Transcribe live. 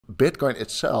Bitcoin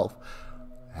itself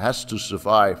has to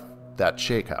survive that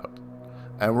shakeout.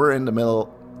 And we're in the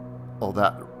middle of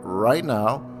that right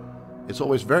now. It's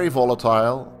always very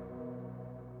volatile.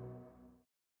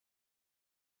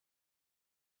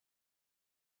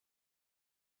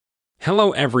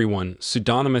 Hello everyone,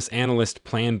 pseudonymous analyst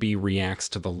Plan B reacts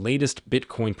to the latest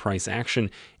Bitcoin price action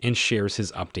and shares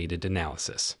his updated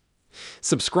analysis.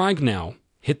 Subscribe now,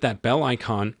 hit that bell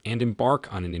icon, and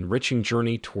embark on an enriching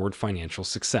journey toward financial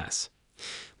success.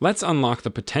 Let's unlock the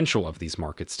potential of these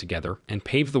markets together and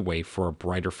pave the way for a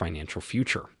brighter financial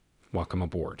future. Welcome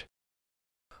aboard.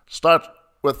 Start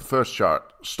with the first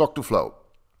chart, stock to flow.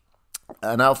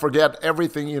 And now forget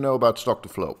everything you know about stock to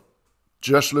flow.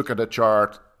 Just look at the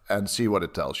chart and see what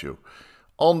it tells you.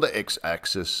 On the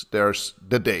x-axis, there's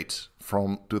the date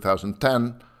from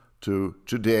 2010 to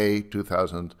today,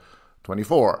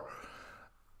 2024.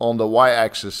 On the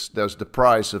y-axis, there's the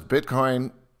price of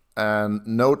Bitcoin, and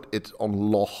note it's on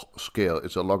log scale.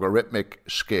 It's a logarithmic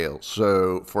scale.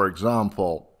 So, for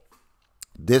example,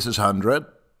 this is 100,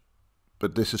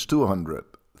 but this is 200,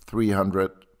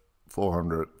 300,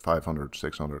 400, 500,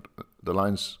 600. The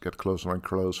lines get closer and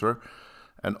closer.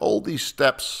 And all these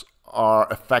steps are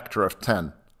a factor of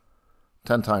 10.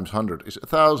 10 times 100 is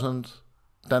 1,000,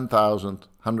 10,000,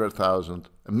 100,000,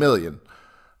 a million.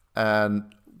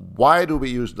 And why do we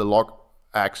use the log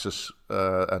axis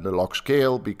and the log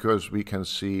scale? Because we can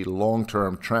see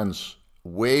long-term trends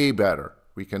way better.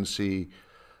 We can see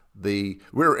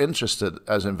we're interested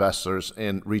as investors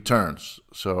in returns.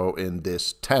 So in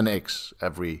this 10x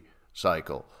every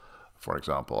cycle, for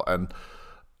example, and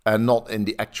not in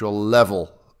the actual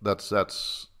level. That's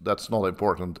not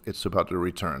important. It's about the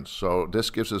returns. So this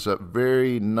gives us a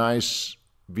very nice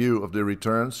view of the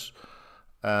returns.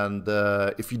 And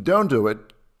if you don't do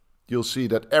it, you'll see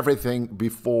that everything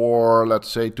before, let's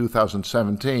say,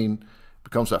 2017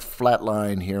 becomes a flat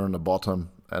line here on the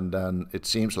bottom. And then it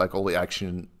seems like all the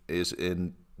action is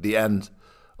in the end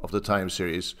of the time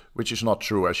series, which is not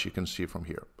true, as you can see from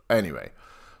here. Anyway,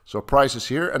 so price is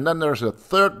here. And then there's a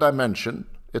third dimension.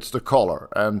 It's the color.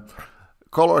 And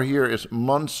color here is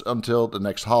months until the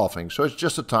next halving. So it's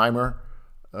just a timer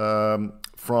from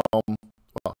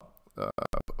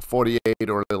 48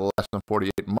 or a little less than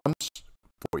 48 months,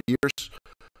 4 years,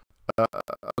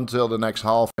 until the next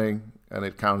halving. And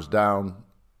it counts down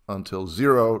until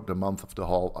 0, the month of the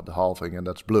halving, and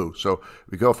that's blue. So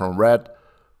we go from red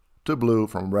to blue,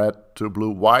 from red to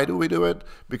blue. Why do we do it?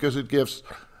 Because it gives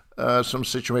some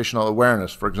situational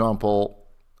awareness. For example,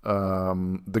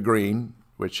 the green,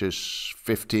 which is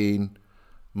 15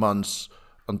 months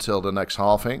until the next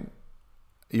halving.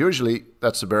 Usually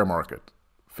that's a bear market.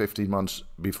 15 months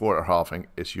before a halving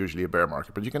is usually a bear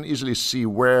market. But you can easily see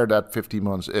where that 15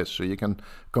 months is. So you can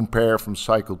compare from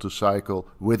cycle to cycle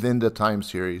within the time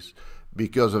series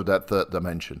because of that third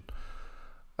dimension.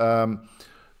 Yeah,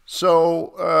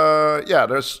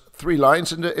 there's 3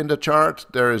 lines in the chart.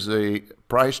 There is a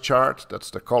price chart.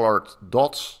 That's the colored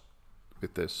dots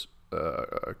with this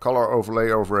color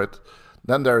overlay over it.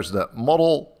 Then there's the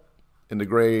model in the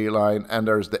gray line, and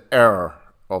there's the error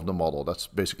of the model. That's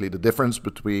basically the difference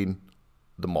between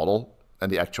the model and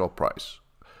the actual price.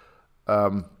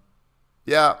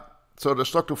 Yeah, so the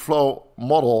stock to flow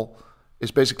model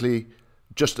is basically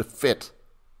just a fit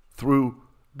through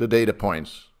the data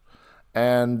points.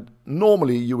 And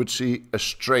normally you would see a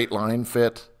straight line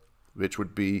fit, which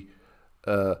would be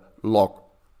a log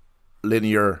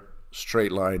linear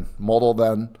straight line model.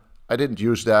 Then I didn't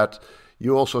use that.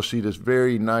 You also see this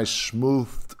very nice smooth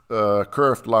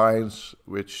curved lines,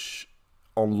 which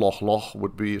on log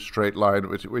would be a straight line,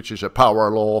 which is a power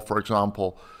law, for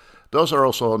example. Those are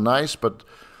also nice, but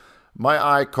my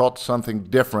eye caught something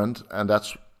different, and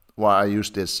that's why I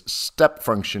use this step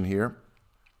function here.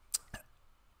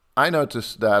 I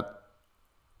noticed that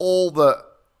all the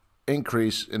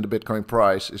increase in the Bitcoin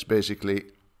price is basically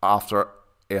after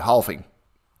a halving.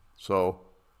 So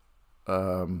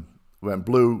when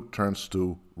blue turns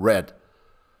to red,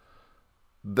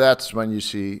 that's when you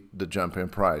see the jump in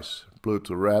price. Blue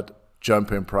to red,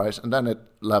 jump in price, and then it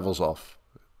levels off.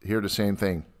 Here the same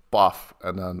thing, puff,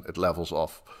 and then it levels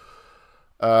off.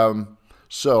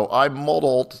 So I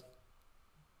modeled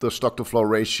the stock to flow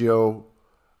ratio,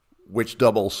 which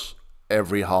doubles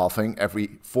every halving,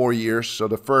 every 4 years. So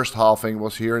the first halving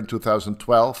was here in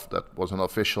 2012. That was an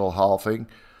official halving.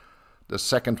 The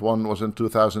second one was in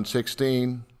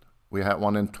 2016. We had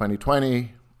one in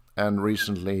 2020, and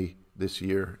recently this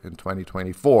year in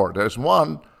 2024. There's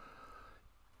one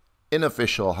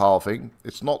unofficial halving.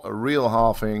 It's not a real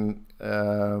halving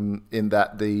in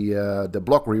that the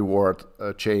block reward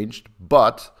changed,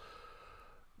 but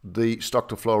the stock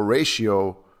to flow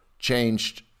ratio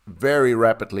changed very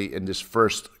rapidly in this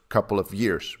first couple of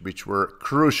years, which were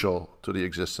crucial to the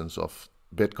existence of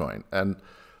Bitcoin. And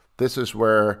this is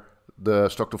where the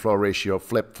stock to flow ratio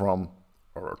flipped from,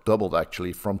 or doubled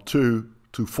actually, from 2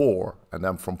 to 4, and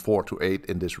then from 4 to 8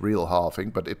 in this real halving.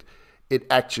 But it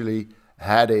actually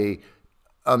had a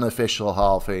unofficial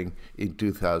halving in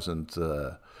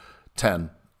 2010,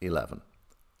 11.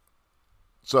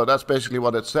 So that's basically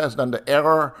what it says. Then the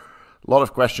error, a lot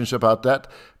of questions about that.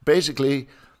 Basically,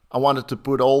 I wanted to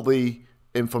put all the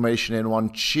information in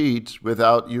one sheet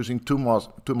without using too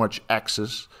much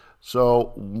axes.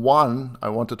 So one, I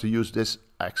wanted to use this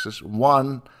axis.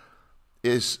 One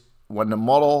is when the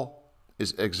model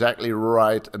is exactly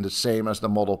right and the same as the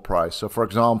model price. So for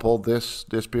example, this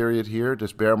period here,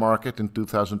 this bear market in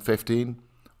 2015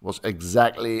 was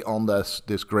exactly on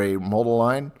this gray model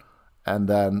line. And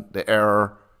then the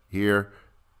error here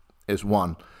is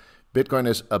 1. Bitcoin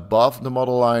is above the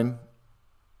model line.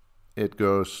 It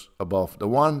goes above the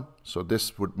 1. So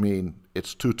this would mean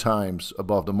it's 2 times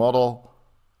above the model,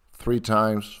 3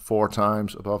 times, 4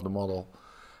 times above the model.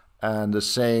 And the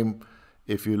same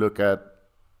if you look at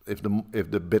if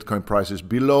the Bitcoin price is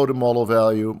below the model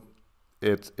value,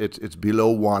 it's below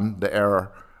 1, the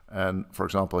error. And for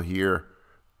example here,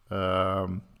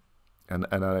 and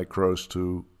then it grows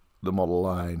to the model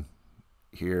line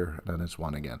here, and then it's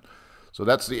 1 again. So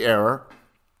that's the error.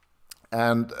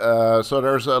 And so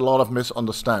there's a lot of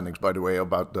misunderstandings, by the way,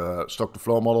 about the stock to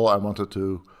flow model. I wanted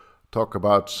to talk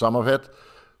about some of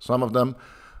them.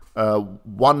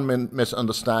 One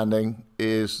misunderstanding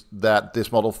is that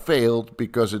this model failed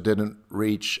because it didn't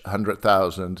reach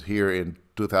 100,000 here in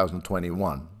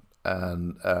 2021.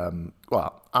 And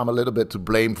well, I'm a little bit to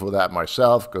blame for that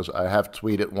myself, because I have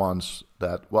tweeted once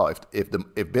that, well, if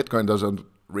Bitcoin doesn't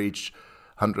reach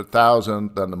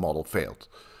 100,000, then the model failed,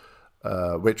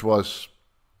 which was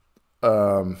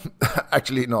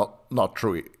actually not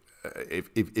true.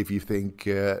 If you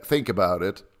think about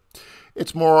it,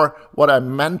 it's more what I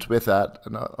meant with that,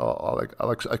 and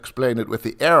I'll explain it with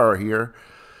the error here.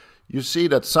 You see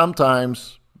that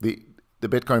sometimes the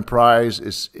Bitcoin price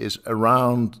is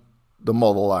around the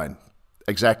model line,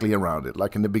 exactly around it,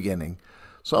 like in the beginning.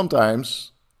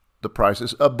 Sometimes the price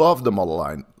is above the model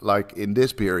line, like in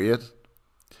this period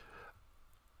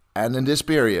and in this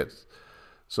period.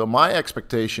 So my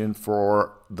expectation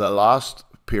for the last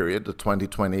period, the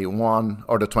 2021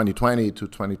 or the 2020 to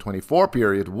 2024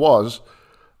 period, was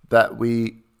that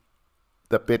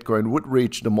Bitcoin would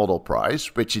reach the model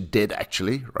price, which it did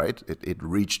actually, right? It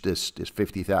reached this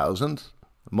 50,000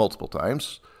 multiple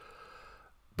times.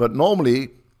 But normally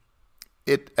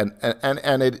it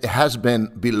has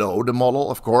been below the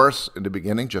model, of course, in the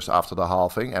beginning, just after the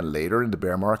halving, and later in the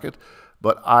bear market.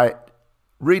 But I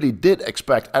really did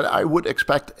expect, and I would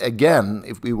expect again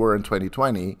if we were in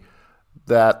 2020,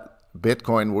 that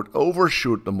Bitcoin would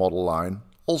overshoot the model line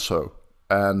also,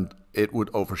 and it would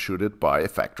overshoot it by a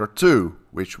factor 2,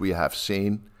 which we have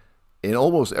seen in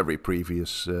almost every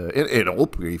previous, in all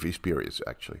previous periods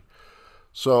actually.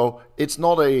 So it's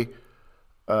not a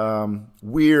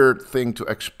weird thing to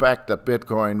expect that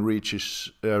Bitcoin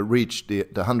reached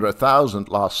the 100,000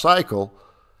 last cycle,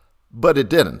 but it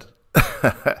didn't.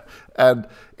 And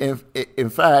in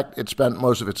fact, it spent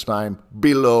most of its time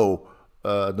below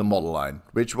the model line,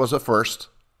 which was a first,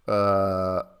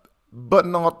 but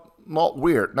not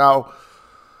weird. Now,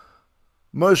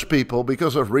 most people,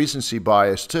 because of recency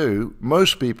bias too,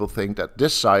 most people think that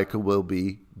this cycle will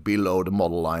be below the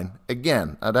model line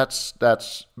again, and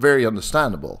that's very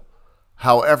understandable.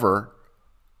 However,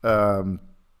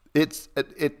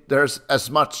 there's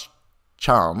as much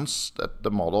chance that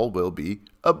the model will be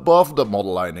above the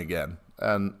model line again,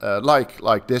 and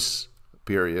like this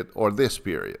period or this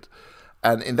period.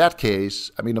 And in that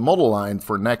case, I mean, the model line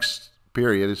for next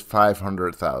period is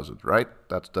 500,000, right?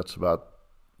 That's about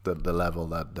the level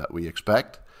that we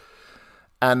expect.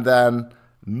 And then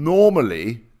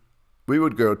normally we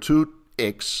would go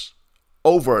 2x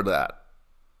over that,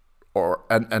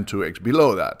 and 2x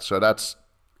below that. So that's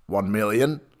 1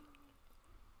 million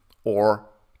or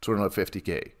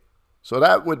 250K. So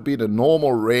that would be the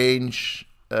normal range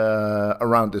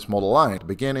around this model line, the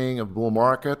beginning of bull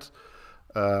market.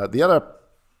 The other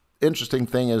interesting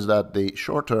thing is that the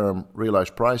short-term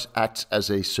realized price acts as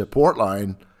a support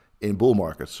line in bull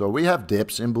markets. So we have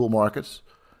dips in bull markets.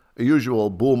 A usual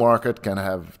bull market can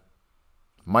have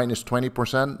minus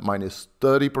 20%, minus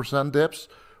 30% dips.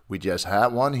 We just had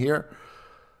one here.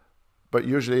 But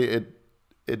usually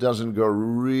it doesn't go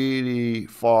really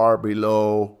far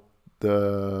below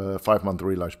the 5-month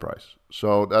realized price.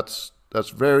 So that's That's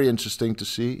very interesting to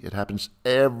see. It happens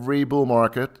every bull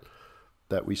market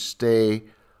that we stay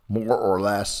more or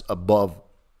less above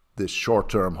this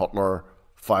short-term Hotler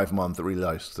 5-month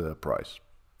realized price.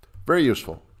 Very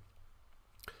useful.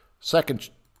 Second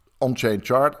on-chain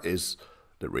chart is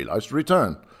the realized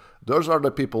return. Those are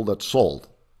the people that sold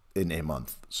in a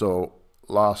month. So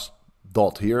last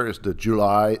dot here is the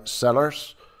July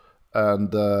sellers,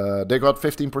 and they got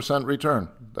 15% return.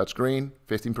 That's green,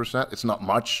 15%. It's not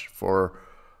much for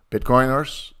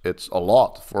Bitcoiners. It's a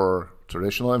lot for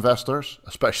traditional investors,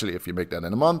 especially if you make that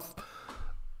in a month.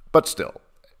 But still,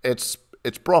 it's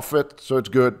profit, so it's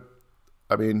good.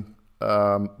 I mean,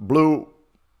 blue,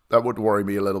 that would worry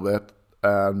me a little bit,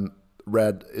 and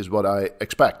red is what I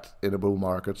expect in a bull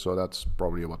market, so that's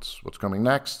probably what's coming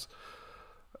next.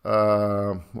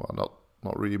 Well,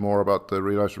 not really more about the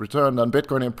realized return than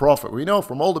Bitcoin in profit. We know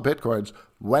from all the Bitcoins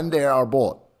when they are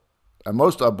bought, and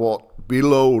most are bought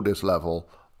below this level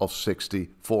of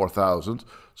 64,000,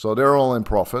 so they're all in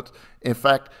profit. In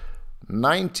fact,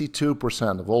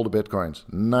 92% of all the Bitcoins,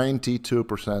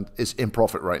 92% is in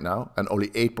profit right now, and only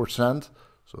 8%,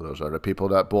 so those are the people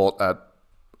that bought at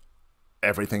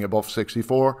everything above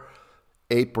 64,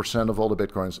 8% of all the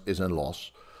Bitcoins is in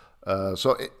loss.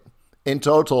 In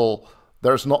total,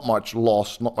 there's not much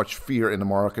loss, not much fear in the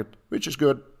market, which is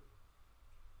good.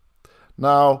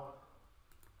 Now,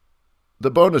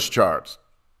 the bonus chart.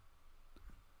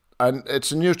 And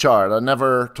it's a new chart. I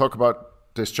never talk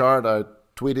about this chart. I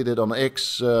tweeted it on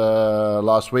X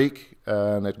last week,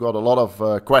 and it got a lot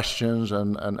of questions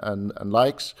and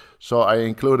likes. So I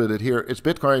included it here. It's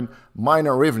Bitcoin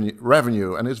miner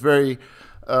revenue, and it's very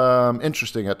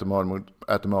interesting at the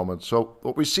moment. So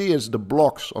what we see is the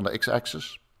blocks on the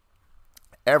x-axis.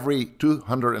 Every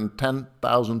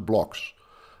 210,000 blocks,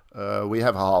 we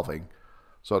have a halving.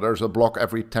 So there's a block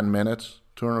every 10 minutes.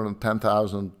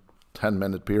 210,000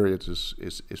 10-minute periods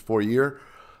is 4 years.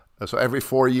 So every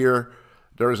 4 years,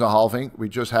 there is a halving. We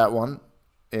just had one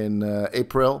in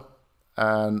April.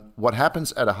 And what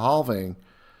happens at a halving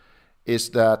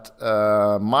is that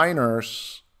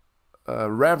miners'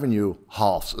 revenue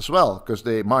halves as well, because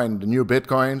they mine the new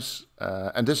Bitcoins.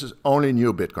 And this is only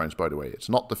new Bitcoins, by the way. It's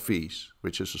not the fees,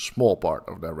 which is a small part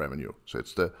of their revenue. So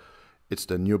it's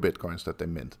the new Bitcoins that they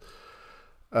mint.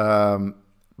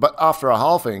 But after a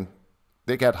halving,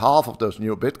 they get half of those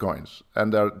new Bitcoins,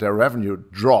 and their revenue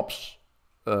drops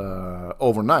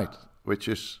overnight, which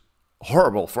is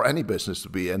horrible for any business to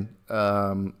be in.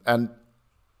 And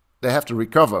they have to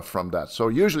recover from that. So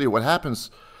usually what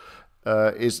happens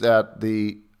is that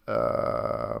the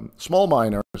small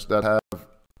miners that have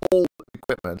old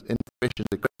equipment, inefficient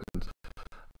equipment,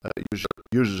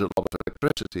 uses a lot of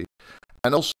electricity,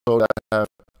 and also that have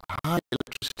high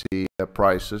electricity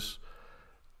prices,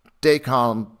 they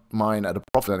can't mine at a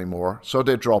profit anymore, so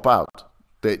they drop out.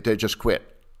 They just quit.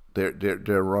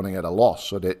 They're running at a loss,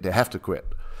 so they have to quit.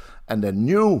 And the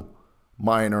new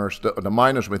miners, the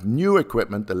miners with new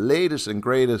equipment, the latest and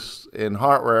greatest in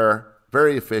hardware,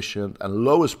 very efficient and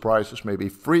lowest prices, maybe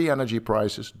free energy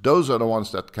prices, those are the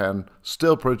ones that can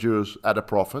still produce at a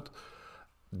profit.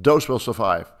 Those will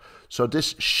survive. So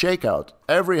this shakeout,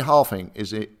 every halving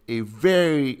is a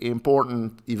very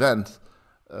important event,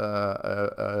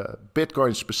 a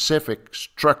Bitcoin-specific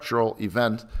structural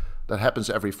event that happens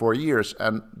every 4 years.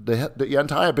 And the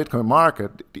entire Bitcoin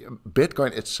market,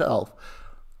 Bitcoin itself,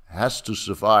 has to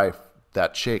survive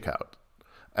that shakeout.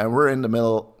 And we're in the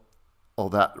middle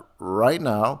of that right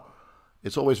now.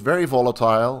 It's always very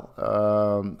volatile.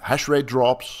 Hash rate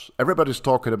drops. Everybody's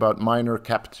talking about miner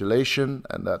capitulation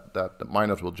and that the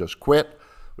miners will just quit,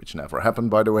 which never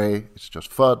happened, by the way. It's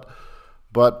just FUD.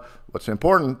 But what's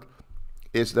important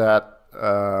is that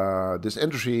this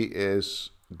industry is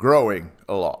growing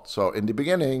a lot. So in the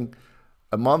beginning,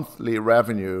 a monthly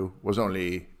revenue was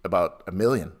only about $1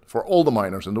 million for all the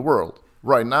miners in the world.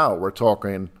 Right now, we're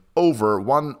talking over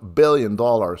 $1 billion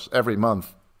every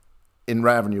month in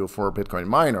revenue for Bitcoin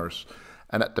miners.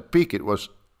 And at the peak, it was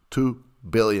 $2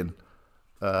 billion.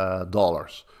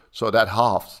 So that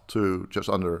halved to just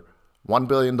under $1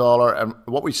 billion. And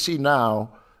what we see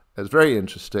now is very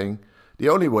interesting. The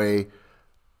only way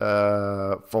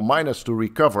for miners to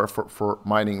recover, for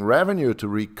mining revenue to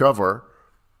recover,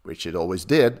 which it always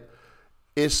did,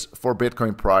 is for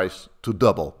Bitcoin price to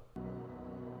double.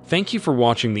 Thank you for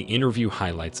watching the interview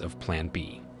highlights of Plan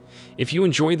B. If you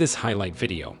enjoy this highlight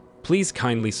video, please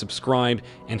kindly subscribe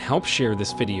and help share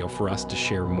this video for us to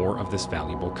share more of this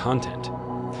valuable content.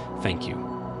 Thank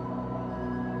you.